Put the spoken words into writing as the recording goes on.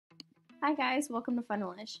Hi guys, welcome to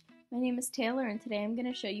Funnelish. My name is Taylor and today I'm going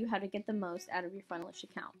to show you how to get the most out of your Funnelish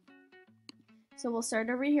account. So we'll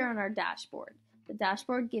start over here on our dashboard. The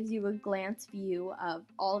dashboard gives you a glance view of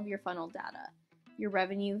all of your funnel data, your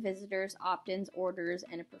revenue, visitors, opt-ins, orders,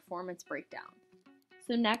 and a performance breakdown.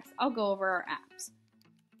 So next I'll go over our apps.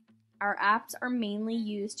 Our apps are mainly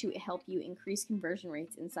used to help you increase conversion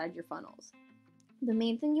rates inside your funnels. The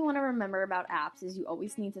main thing you want to remember about apps is you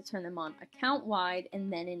always need to turn them on account-wide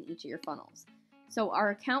and then in each of your funnels. So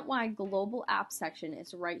our account-wide global app section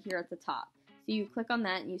is right here at the top. So you click on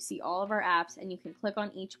that and you see all of our apps and you can click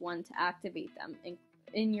on each one to activate them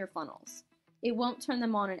in your funnels. It won't turn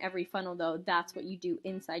them on in every funnel though, that's what you do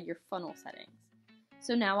inside your funnel settings.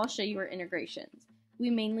 So now I'll show you our integrations.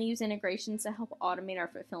 We mainly use integrations to help automate our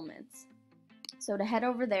fulfillments. So to head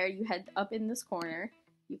over there, you head up in this corner,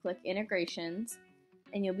 you click integrations,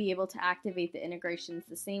 and you'll be able to activate the integrations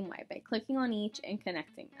the same way by clicking on each and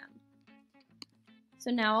connecting them.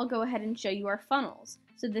 So now I'll go ahead and show you our funnels.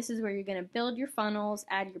 So this is where you're going to build your funnels,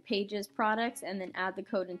 add your pages, products, and then add the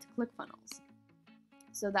code into ClickFunnels.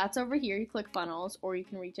 So that's over here, you click funnels, or you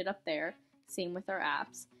can reach it up there, same with our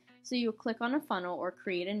apps. So you'll click on a funnel or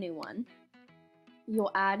create a new one.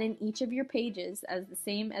 You'll add in each of your pages as the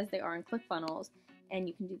same as they are in ClickFunnels, and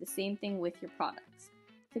you can do the same thing with your products.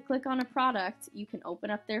 To click on a product, you can open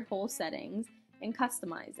up their whole settings and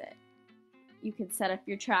customize it. You can set up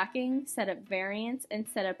your tracking, set up variants, and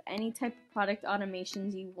set up any type of product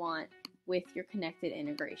automations you want with your connected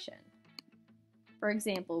integration. For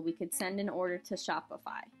example, we could send an order to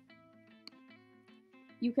Shopify.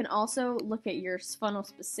 You can also look at your funnel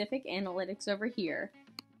specific analytics over here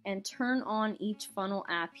and turn on each funnel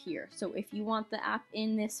app here. So if you want the app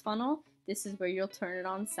in this funnel, this is where you'll turn it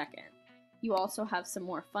on second. You also have some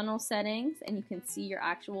more funnel settings and you can see your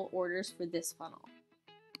actual orders for this funnel.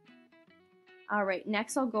 Alright,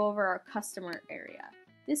 next I'll go over our customer area.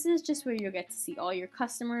 This is just where you'll get to see all your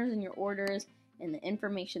customers and your orders and the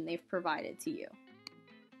information they've provided to you.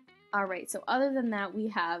 Alright, so other than that, we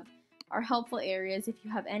have our helpful areas. If you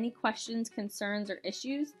have any questions, concerns, or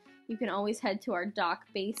issues, you can always head to our doc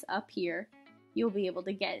base up here. You'll be able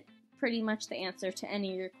to get pretty much the answer to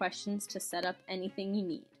any of your questions to set up anything you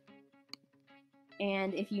need.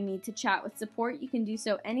 And if you need to chat with support, you can do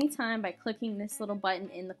so anytime by clicking this little button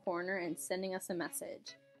in the corner and sending us a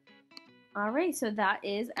message. Alright, so that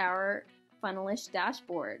is our Funnelish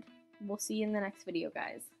dashboard. We'll see you in the next video,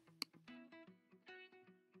 guys.